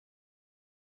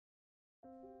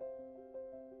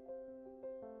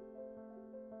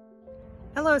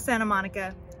Hello, Santa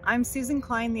Monica. I'm Susan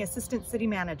Klein, the Assistant City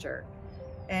Manager,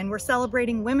 and we're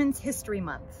celebrating Women's History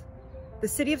Month. The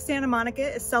City of Santa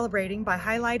Monica is celebrating by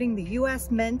highlighting the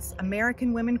U.S. Mint's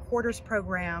American Women Quarters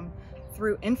program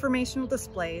through informational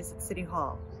displays at City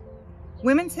Hall.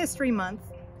 Women's History Month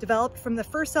developed from the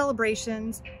first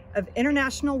celebrations of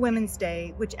International Women's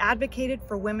Day, which advocated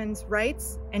for women's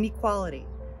rights and equality.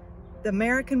 The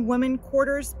American Women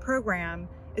Quarters program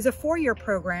is a 4-year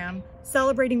program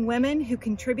celebrating women who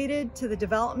contributed to the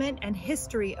development and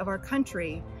history of our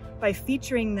country by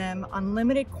featuring them on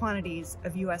limited quantities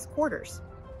of U.S. quarters.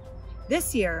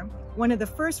 This year, one of the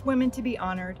first women to be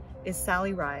honored is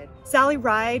Sally Ride. Sally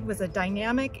Ride was a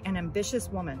dynamic and ambitious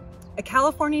woman. A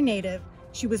California native,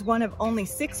 she was one of only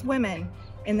 6 women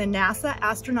in the NASA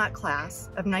astronaut class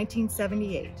of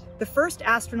 1978, the first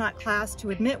astronaut class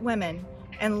to admit women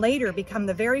and later become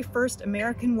the very first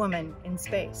American woman in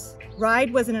space.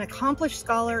 Ride was an accomplished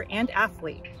scholar and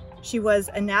athlete. She was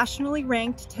a nationally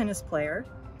ranked tennis player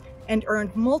and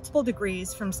earned multiple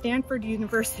degrees from Stanford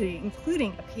University,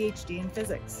 including a PhD in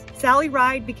physics. Sally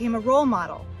Ride became a role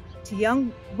model to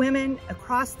young women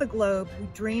across the globe who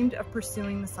dreamed of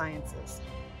pursuing the sciences.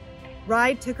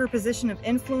 Ride took her position of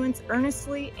influence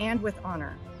earnestly and with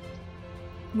honor.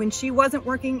 When she wasn't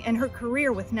working in her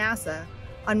career with NASA,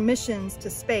 on missions to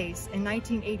space in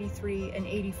 1983 and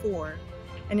 84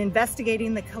 and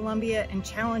investigating the Columbia and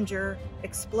Challenger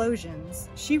explosions,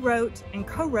 she wrote and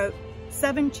co-wrote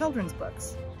 7 children's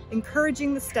books,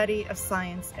 encouraging the study of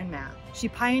science and math. She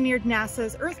pioneered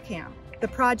NASA's Earth Cam, the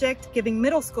project giving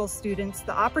middle school students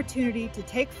the opportunity to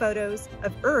take photos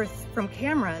of Earth from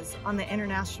cameras on the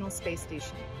International Space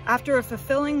Station. After a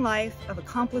fulfilling life of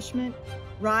accomplishment,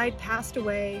 Ride passed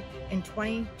away in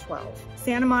 2012.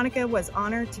 Santa Monica was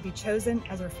honored to be chosen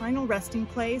as her final resting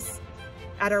place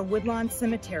at our Woodlawn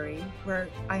Cemetery, where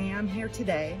I am here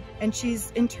today, and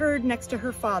she's interred next to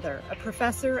her father, a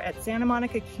professor at Santa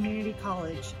Monica Community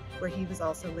College, where he was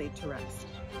also laid to rest.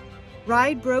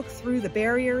 Ride broke through the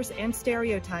barriers and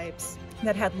stereotypes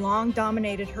that had long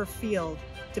dominated her field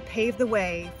to pave the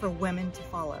way for women to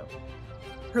follow.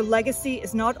 Her legacy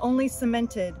is not only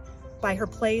cemented by her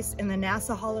place in the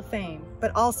NASA Hall of Fame,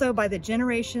 but also by the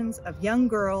generations of young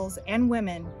girls and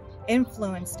women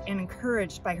influenced and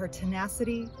encouraged by her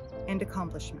tenacity and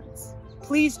accomplishments.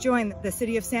 Please join the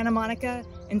City of Santa Monica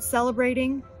in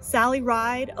celebrating Sally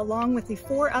Ride along with the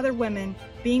 4 other women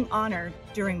being honored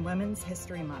during Women's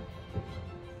History Month.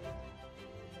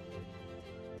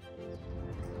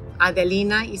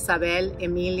 Adelina Isabel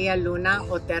Emilia Luna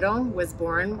Otero was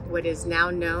born what is now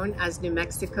known as New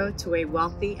Mexico to a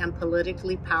wealthy and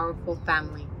politically powerful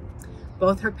family.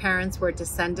 Both her parents were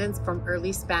descendants from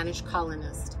early Spanish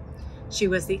colonists. She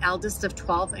was the eldest of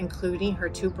 12, including her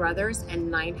 2 brothers and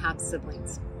 9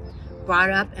 half-siblings. Brought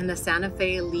up in the Santa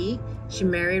Fe elite, she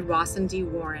married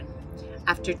Otero-Warren.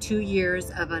 After 2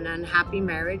 years of an unhappy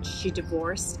marriage, she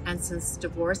divorced, and since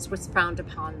divorce was frowned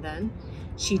upon then,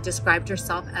 she described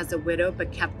herself as a widow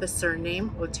but kept the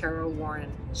surname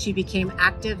Otero-Warren. She became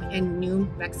active in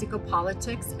New Mexico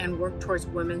politics and worked towards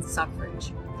women's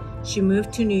suffrage. She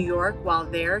moved to New York. While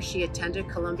there, she attended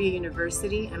Columbia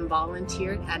University and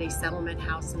volunteered at a settlement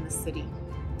house in the city.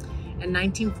 In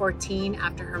 1914,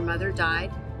 after her mother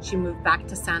died, she moved back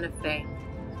to Santa Fe.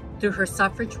 Through her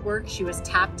suffrage work, she was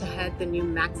tapped to head the New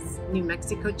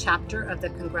Mexico chapter of the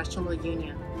Congressional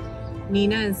Union.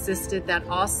 Nina insisted that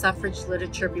all suffrage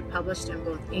literature be published in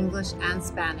both English and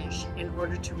Spanish in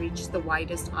order to reach the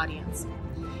widest audience.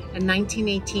 In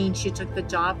 1918, she took the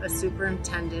job as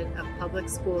superintendent of public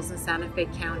schools in Santa Fe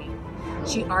County.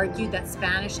 She argued that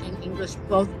Spanish and English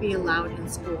both be allowed in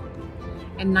school.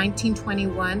 In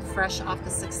 1921, fresh off the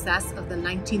success of the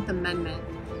 19th Amendment,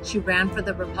 she ran for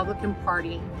the Republican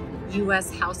Party,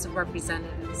 U.S. House of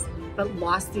Representatives, but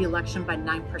lost the election by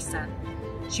 9%.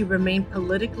 She remained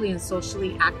politically and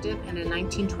socially active, and in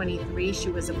 1923, she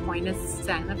was appointed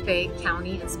Santa Fe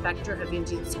County Inspector of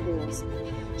Indian Schools.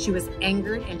 She was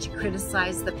angered and she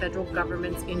criticized the federal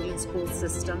government's Indian school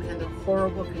system and the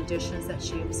horrible conditions that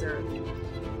she observed.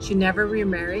 She never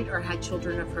remarried or had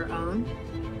children of her own.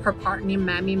 Her partner,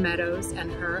 Mammy Meadows,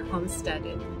 and her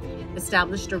homesteaded,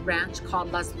 established a ranch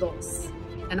called Las Dos,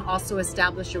 and also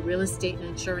established a real estate and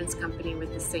insurance company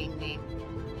with the same name.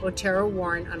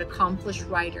 Otero-Warren, an accomplished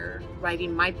writer,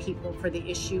 writing My People for the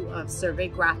issue of Survey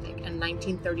Graphic in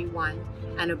 1931,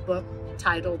 and a book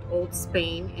titled Old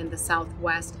Spain in the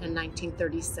Southwest in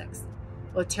 1936.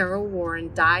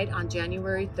 Otero-Warren died on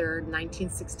January 3,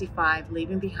 1965,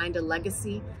 leaving behind a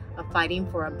legacy of fighting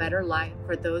for a better life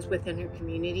for those within her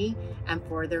community and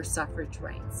for their suffrage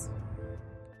rights.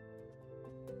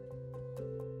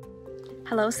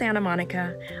 Hello, Santa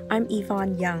Monica. I'm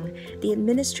Yvonne Young, the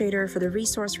administrator for the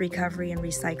Resource Recovery and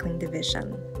Recycling Division.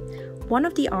 One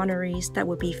of the honorees that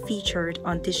will be featured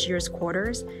on this year's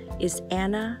quarters is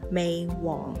Anna May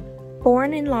Wong.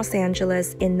 Born in Los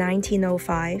Angeles in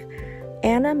 1905,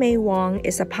 Anna May Wong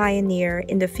is a pioneer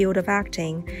in the field of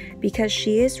acting because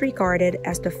she is regarded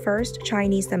as the first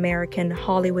Chinese-American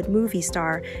Hollywood movie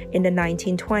star in the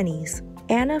 1920s.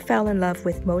 Anna fell in love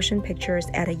with motion pictures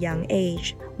at a young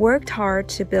age, worked hard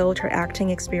to build her acting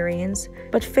experience,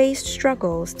 but faced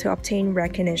struggles to obtain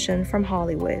recognition from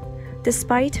Hollywood.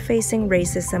 Despite facing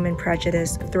racism and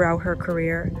prejudice throughout her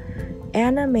career,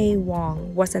 Anna May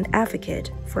Wong was an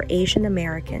advocate for Asian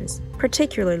Americans,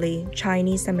 particularly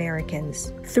Chinese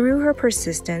Americans. Through her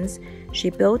persistence, she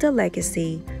built a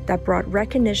legacy that brought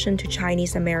recognition to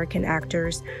Chinese American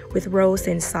actors with roles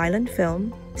in silent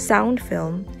film, sound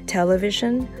film,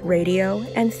 television, radio,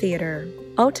 and theater.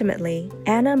 Ultimately,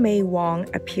 Anna May Wong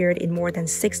appeared in more than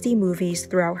 60 movies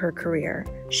throughout her career.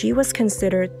 She was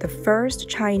considered the first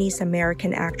Chinese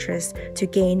American actress to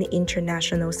gain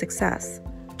international success.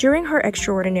 During her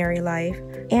extraordinary life,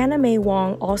 Anna May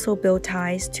Wong also built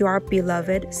ties to our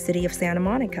beloved city of Santa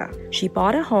Monica. She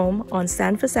bought a home on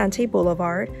San Vicente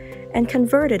Boulevard and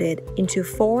converted it into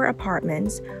 4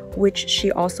 apartments, which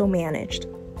she also managed.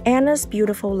 Anna's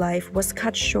beautiful life was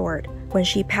cut short when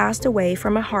she passed away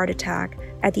from a heart attack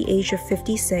at the age of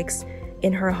 56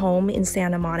 in her home in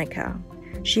Santa Monica.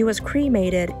 She was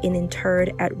cremated and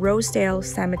interred at Rosedale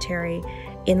Cemetery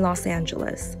in Los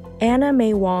Angeles. Anna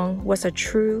May Wong was a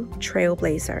true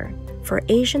trailblazer for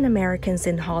Asian Americans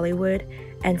in Hollywood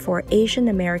and for Asian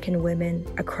American women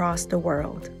across the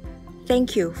world.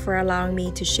 Thank you for allowing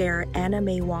me to share Anna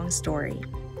May Wong's story.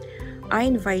 I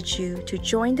invite you to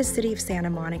join the City of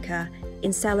Santa Monica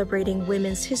in celebrating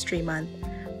Women's History Month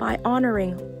by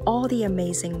honoring all the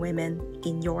amazing women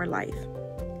in your life.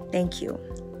 Thank you.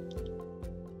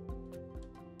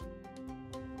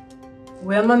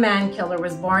 Wilma Mankiller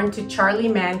was born to Charlie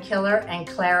Mankiller and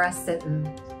Clara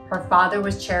Sitton. Her father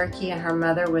was Cherokee and her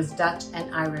mother was Dutch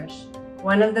and Irish.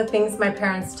 One of the things my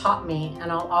parents taught me,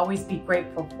 and I'll always be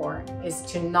grateful for, is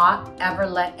to not ever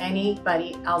let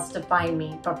anybody else define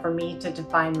me, but for me to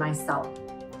define myself.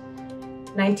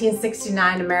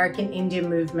 1969 American Indian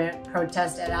Movement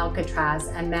protest at Alcatraz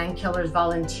and Mankiller's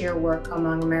volunteer work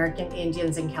among American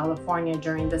Indians in California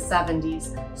during the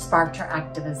 70s sparked her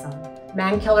activism.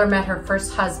 Mankiller met her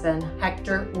first husband,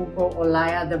 Hector Hugo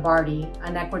Olaya de Bardi,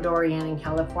 an Ecuadorian in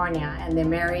California, and they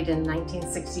married in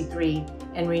 1963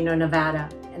 in Reno, Nevada,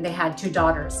 and they had 2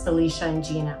 daughters, Felicia and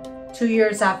Gina. 2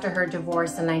 years after her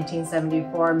divorce in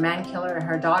 1974, Mankiller and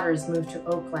her daughters moved to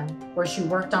Oakland, where she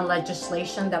worked on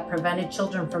legislation that prevented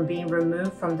children from being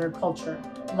removed from their culture.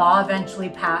 Law eventually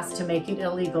passed to make it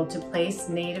illegal to place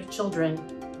Native children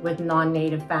with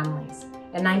non-Native families.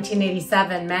 In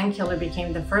 1987, Mankiller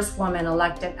became the first woman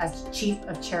elected as Chief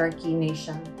of Cherokee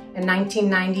Nation. In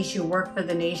 1990, she worked for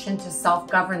the nation to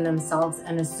self-govern themselves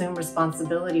and assume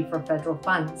responsibility for federal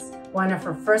funds. One of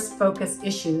her first focus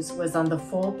issues was on the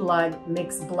full-blood,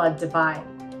 mixed-blood divide.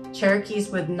 Cherokees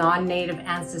with non-Native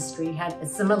ancestry had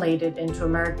assimilated into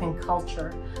American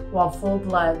culture, while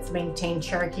full-bloods maintained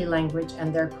Cherokee language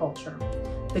and their culture.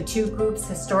 The 2 groups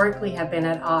historically have been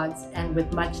at odds and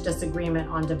with much disagreement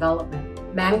on development.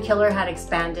 Mankiller had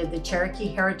expanded the Cherokee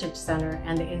Heritage Center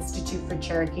and the Institute for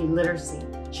Cherokee Literacy.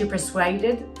 She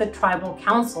persuaded the tribal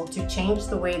council to change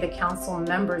the way the council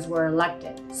members were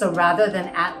elected. So rather than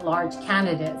at-large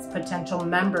candidates, potential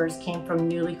members came from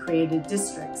newly created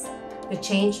districts. The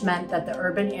change meant that the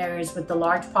urban areas with the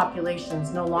large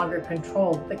populations no longer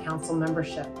controlled the council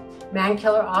membership.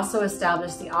 Mankiller also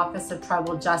established the Office of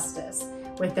Tribal Justice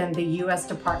within the U.S.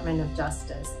 Department of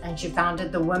Justice, and she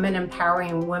founded the Women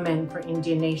Empowering Women for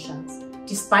Indian Nations.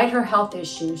 Despite her health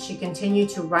issues, she continued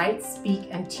to write, speak,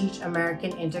 and teach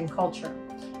American Indian culture.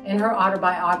 In her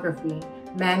autobiography,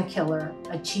 Mankiller,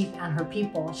 A Chief and Her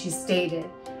People, she stated,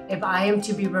 "If I am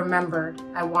to be remembered,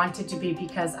 I want it to be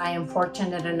because I am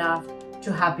fortunate enough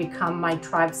to have become my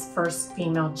tribe's first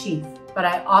female chief. But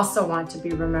I also want to be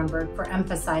remembered for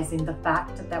emphasizing the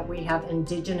fact that we have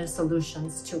indigenous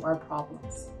solutions to our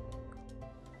problems."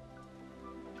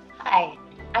 Hi,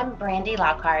 I'm Brandy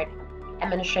Lockhart,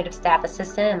 Administrative Staff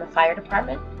Assistant in the Fire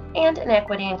Department and an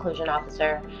Equity Inclusion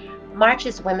Officer. March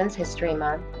is Women's History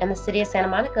Month, and the City of Santa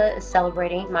Monica is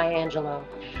celebrating Maya Angelou.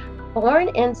 Born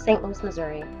in St. Louis,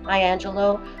 Missouri, Maya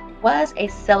Angelou was a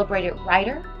celebrated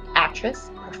writer,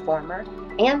 actress, performer,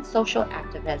 and social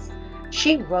activist.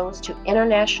 She rose to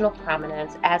international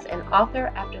prominence as an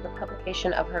author after the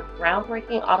publication of her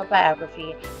groundbreaking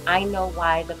autobiography, I Know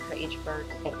Why the Caged Bird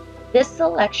Sings. This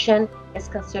selection is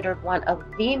considered one of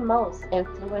the most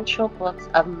influential books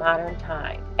of modern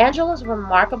time. Angelou's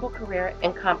remarkable career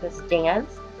encompassed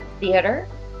dance, theater,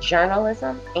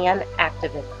 journalism, and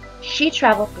activism. She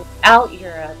traveled throughout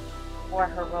Europe for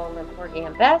her role in Porgy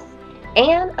and Bess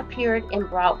and appeared in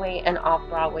Broadway and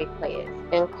off-Broadway plays,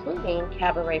 including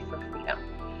Cabaret for Freedom.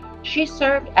 She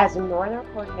served as a Northern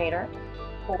Coordinator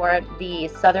for the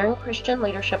Southern Christian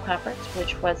Leadership Conference,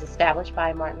 which was established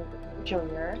by Martin Luther King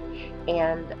Jr.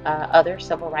 and other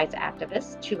civil rights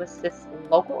activists to assist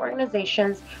local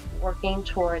organizations working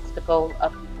towards the goal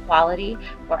of equality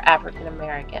for African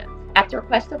Americans. At the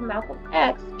request of Malcolm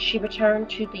X, she returned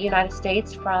to the United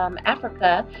States from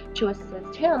Africa to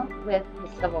assist him with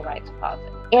his civil rights causes.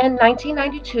 In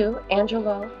 1992,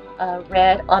 Angelou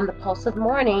read On the Pulse of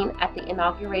Morning at the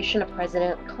inauguration of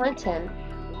President Clinton,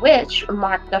 which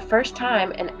marked the first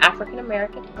time an African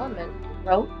American woman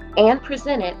wrote and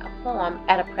presented a poem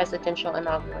at a presidential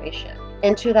inauguration.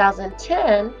 In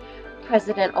 2010,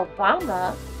 President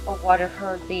Obama awarded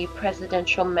her the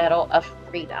Presidential Medal of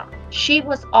Freedom. She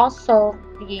was also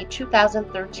the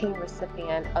 2013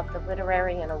 recipient of the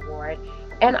Literarian Award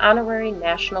and Honorary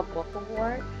National Book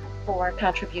Award for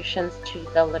contributions to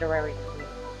the literary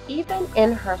community. Even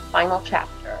in her final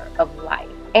chapter of life,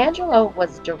 Angelou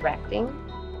was directing,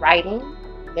 writing,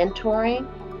 mentoring,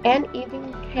 and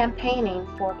even campaigning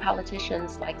for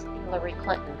politicians like Hillary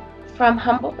Clinton. From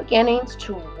humble beginnings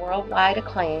to worldwide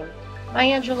acclaim,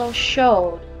 Maya Angelou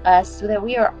showed us that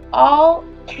we are all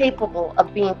capable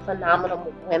of being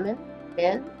phenomenal women,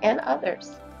 men, and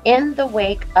others. In the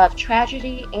wake of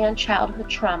tragedy and childhood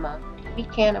trauma, we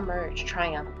can emerge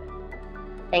triumphant.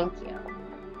 Thank you.